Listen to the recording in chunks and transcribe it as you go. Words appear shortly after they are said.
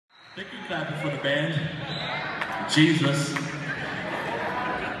Thank you, clapping for the band. Jesus.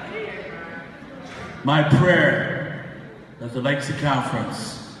 My prayer that the Legacy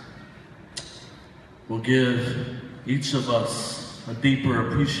Conference will give each of us a deeper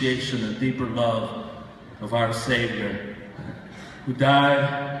appreciation, a deeper love of our Savior, who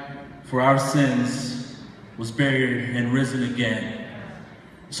died for our sins, was buried, and risen again.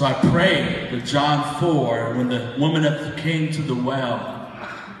 So I pray that John 4, when the woman came to the well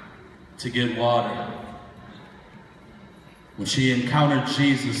to get water, when she encountered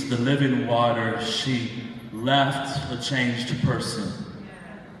Jesus, the living water, she left a changed person.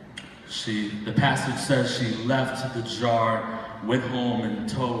 The passage says she left the jar, went home and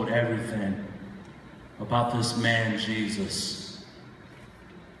told everything about this man, Jesus.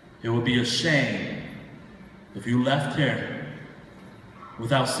 It would be a shame if you left here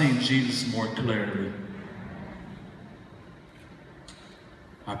without seeing Jesus more clearly.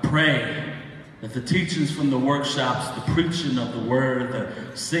 I pray that the teachings from the workshops, the preaching of the word,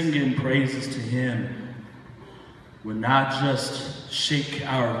 the singing praises to Him would not just shake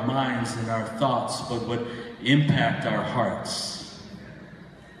our minds and our thoughts, but would impact our hearts.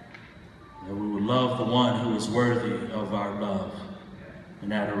 That we would love the one who is worthy of our love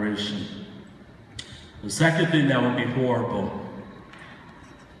and adoration. The second thing that would be horrible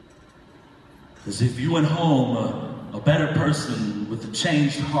is if you went home a better person with a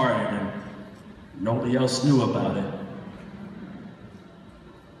changed heart and nobody else knew about it.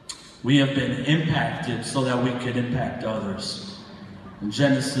 We have been impacted so that we could impact others. In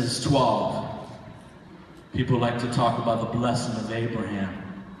Genesis 12, people like to talk about the blessing of Abraham.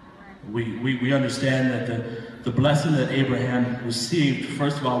 We understand that the blessing that Abraham received,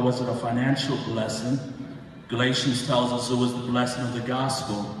 first of all, wasn't a financial blessing. Galatians tells us it was the blessing of the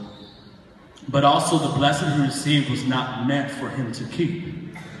gospel. But also the blessing he received was not meant for him to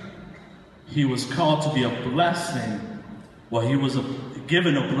keep. He was called to be a blessing. Well, he was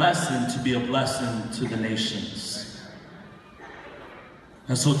given a blessing to be a blessing to the nations.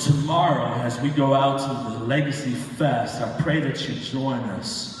 And so tomorrow, as we go out to the Legacy Fest, I pray that you join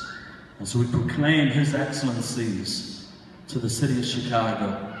us as we proclaim His excellencies to the city of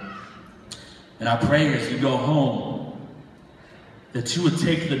Chicago. And I pray as you go home, that you would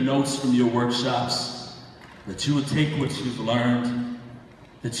take the notes from your workshops, that you would take what you've learned,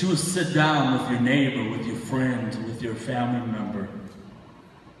 that you would sit down with your neighbor, with your friend, with your family member,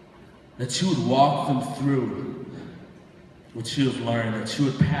 that you would walk them through what you have learned, that you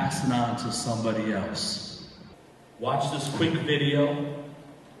would pass it on to somebody else. Watch this quick video,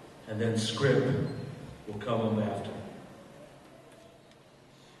 and then Skrip will come up after.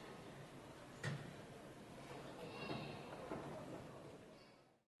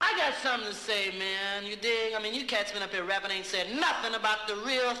 I got something to say, man. You dig? I mean, you cats been up here rapping, ain't said nothing about the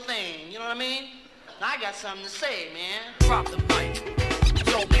real thing. You know what I mean? I got something to say, man. Drop the mic.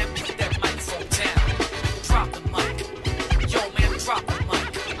 Yo, man, pick that mic from town. Drop the mic. Yo, man, drop the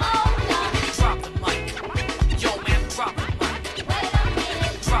mic. Oh, no. Drop the mic. Yo, man, drop the mic. Wait a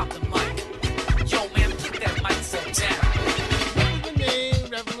minute. Drop the mic. Yo, man, pick that mic from town. Reverend game,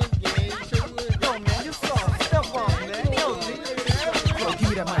 Reverend game. Yo, man, you saw step on, man. Yo, give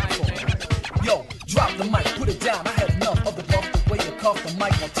me that microphone. Yo, drop the mic, put it down. I had enough of the buff, the way you cuff the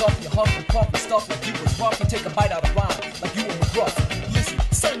mic on top. You huff and puff and stuff like you was rough and take a bite out of rhyme like you were rough. Listen,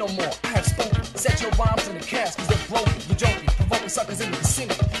 say no more. I have spoken. Set your rhymes in the cast because they're broken. You're joking, provoking suckers in the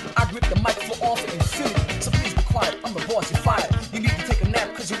vicinity. I grip the mic for all for infinity. So please be quiet. I'm the boss. You're fired. You need to take a nap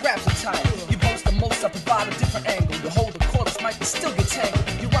because your raps are tired. You boast the most. I provide a different angle. You hold the chorus mic and still get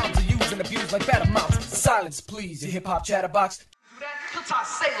tangled. Your rhymes are used and abused like batter mouths. Silence, please. You hip hop chatterbox.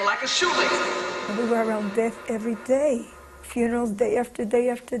 Like a shoelace. We were around death every day. Funerals day after day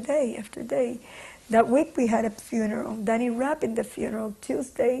after day after day. That week we had a funeral. Danny rapped in the funeral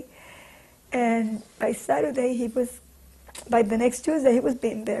Tuesday, and by Saturday by the next Tuesday he was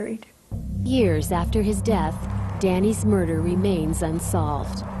being buried. Years after his death, Danny's murder remains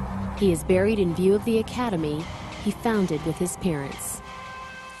unsolved. He is buried in view of the academy he founded with his parents.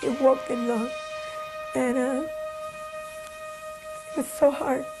 He walked in love, and it was so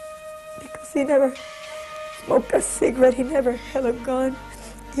hard because he never smoked a cigarette, he never held a gun.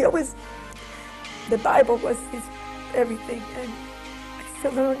 He always, the Bible was his everything, and I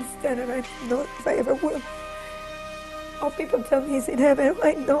still don't understand it. I don't know if I ever will. All people tell me he's in heaven.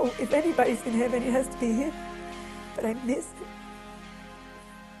 I know if anybody's in heaven, it has to be him. But I miss him.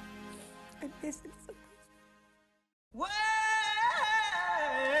 I miss him so much. Well,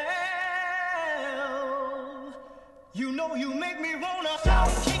 you know you make me wanna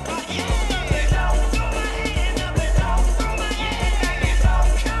kick my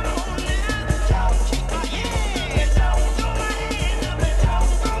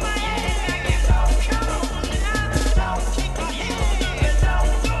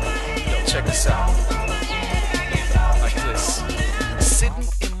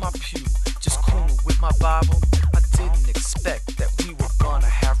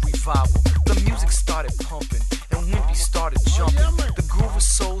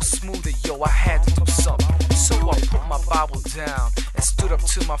up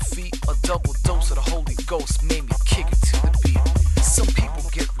to my feet. A double dose of the Holy Ghost made me kick it to the beat. Some people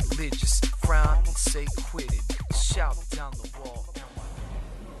get religious, frown and say quit it. Shout down the wall.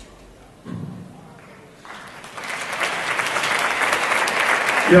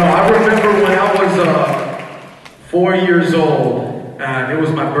 Yo, I remember when I was 4 years old, and it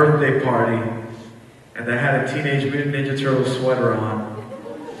was my birthday party, and I had a Teenage Mutant Ninja Turtle sweater on.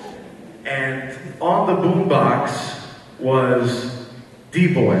 And on the boombox was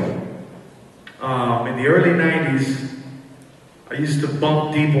D-Bpy. In the early 90s, I used to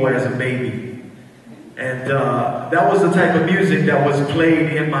bump D-Bpy as a baby. And that was the type of music that was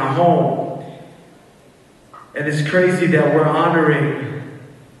played in my home. And it's crazy that we're honoring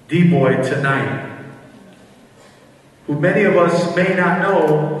D-Bpy tonight, who many of us may not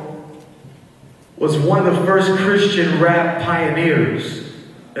know was one of the first Christian rap pioneers.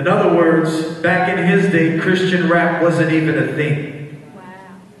 In other words, back in his day, Christian rap wasn't even a thing. Wow.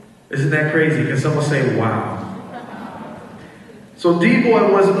 Isn't that crazy? Can someone say, wow? So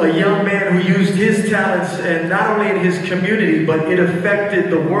D-Bpy was a young man who used his talents, and not only in his community, but it affected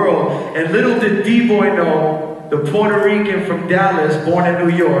the world. And little did D-Bpy know, the Puerto Rican from Dallas, born in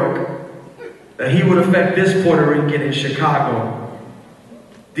New York, that he would affect this Puerto Rican in Chicago.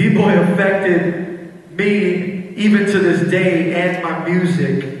 D-Bpy affected me even to this day and my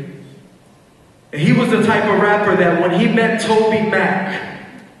music. And he was the type of rapper that when he met Toby Mac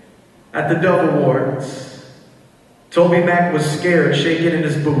at the Dove Awards, Toby Mac was scared, shaking in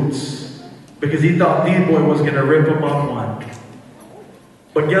his boots, because he thought D-Bpy was going to rip him up one.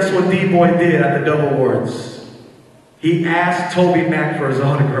 But guess what D-Bpy did at the Dove Awards? He asked Toby Mac for his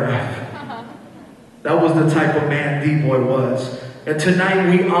autograph. That was the type of man D-Bpy was. And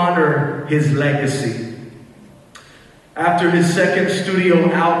tonight we honor his legacy. After his second studio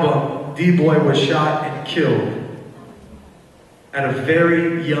album, D-Bpy was shot and killed at a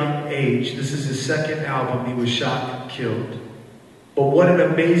very young age. This is his second album. He was shot and killed. But what an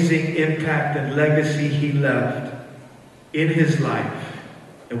amazing impact and legacy he left in his life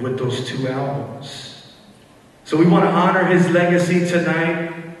and with those two albums. So we want to honor his legacy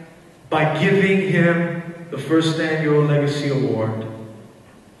tonight by giving him the first annual Legacy Award.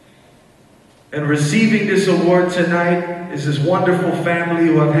 And receiving this award tonight is this wonderful family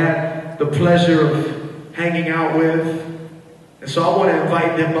who I've had the pleasure of hanging out with. And so I want to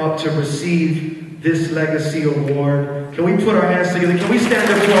invite them up to receive this Legacy Award. Can we put our hands together? Can we stand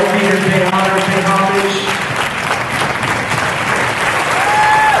up to our feet and pay honor, pay homage?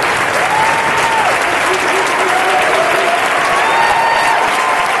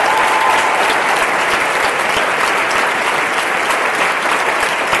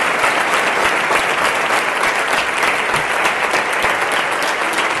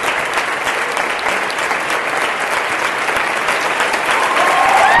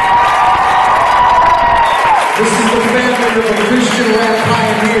 This is the family of a Christian rap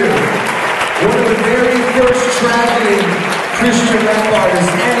pioneer, one of the very first traveling Christian rap artists,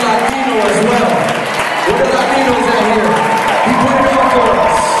 and Latino as well. What are Latinos out here? He put it on for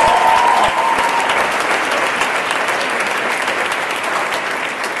us.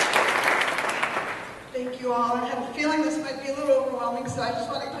 Thank you all. I have a feeling this might be a little overwhelming, so I just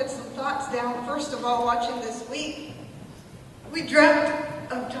want to put some thoughts down. First of all, watching this week, we dreamt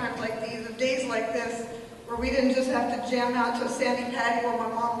of times like these, of days like this, where we didn't just have to jam out to a Sandy Patty while my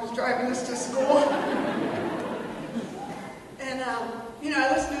mom was driving us to school. And,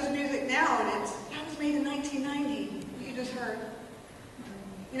 I listen to his music now, and that was made in 1990, you just heard.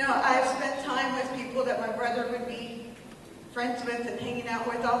 I've spent time with people that my brother would be friends with and hanging out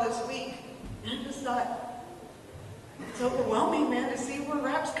with all this week. And I just thought, it's overwhelming, man, to see where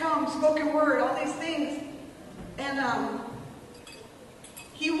raps come, spoken word, all these things. And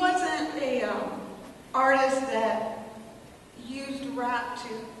he wasn't a artist that used rap to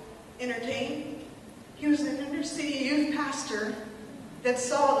entertain. He was an inner city youth pastor that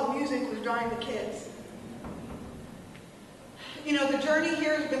saw the music was drawing the kids. The journey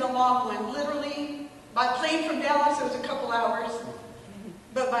here has been a long one. Literally, by plane from Dallas, it was a couple hours.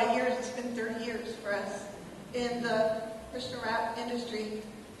 But by years, it's been 30 years for us in the Christian rap industry.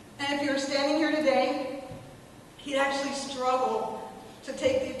 And if you were standing here today, he'd actually struggle to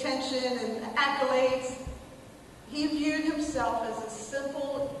take the attention and the accolades. He viewed himself as a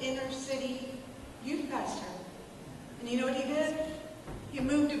simple inner city youth pastor. And you know what he did? He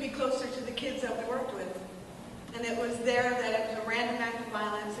moved to be closer to the kids that we worked with. And it was there that it was a random act of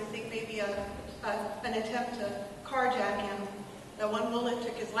violence. I think maybe an attempt to carjack him. That one bullet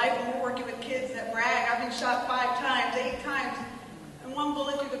took his life, and we're working with kids that brag. I've been shot 5 times, 8 times, and one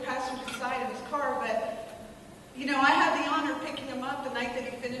bullet through the passenger side of his car. But You know, I had the honor of picking him up the night that he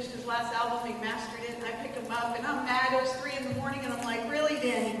finished his last album. He mastered it, and I pick him up, and I'm mad. It was 3 in the morning, and I'm like, really,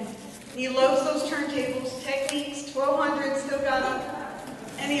 Danny? And he loads those turntables, Techniques, 1200, still got them,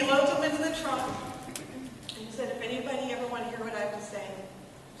 and he loads them into the trunk. And he said, if anybody ever want to hear what I have to say,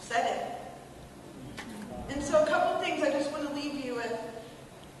 said it. And so a couple things I just want to leave you with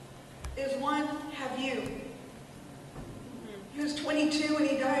is, one, have you. He was 22 when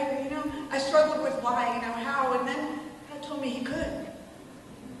he died, you know, I struggled with why, you know, how, and then God told me he could.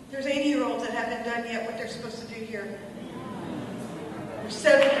 There's 80-year-olds that haven't done yet what they're supposed to do here. Or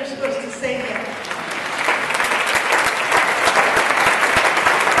said what they're supposed to say yet.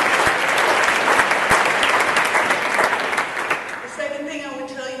 The second thing I would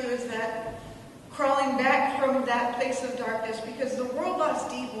tell you is that crawling back from that place of darkness, because the world lost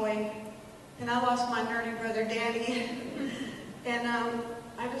D-Boy, and I lost my nerdy brother Danny. And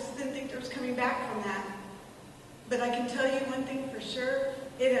I just didn't think there was coming back from that. But I can tell you one thing for sure,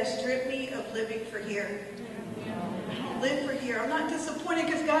 it has stripped me of living for here. I don't live for here. I'm not disappointed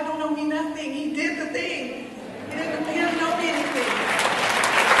because God don't owe me nothing. He did the thing. He doesn't owe me anything.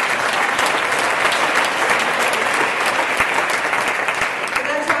 But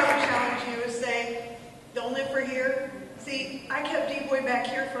that's how I would challenge you, is say, don't live for here. See, I kept D-Boy back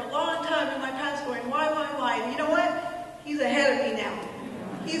here for a long time in my past going, why? And you know what? He's ahead of me now.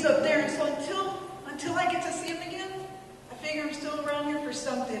 He's up there, and so until I get to see him again, I figure I'm still around here for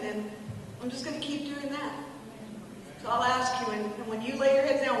something, and I'm just going to keep doing that. So I'll ask you, and when you lay your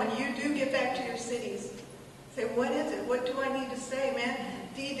heads down, when you do get back to your cities, say, what is it? What do I need to say, man?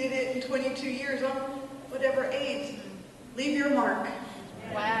 Dee did it in 22 years on whatever age. Leave your mark.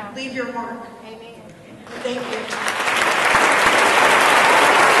 Wow. Leave your mark. Amen. Thank you.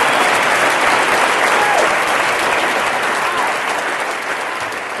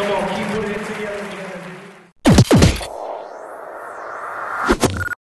 Come on, keep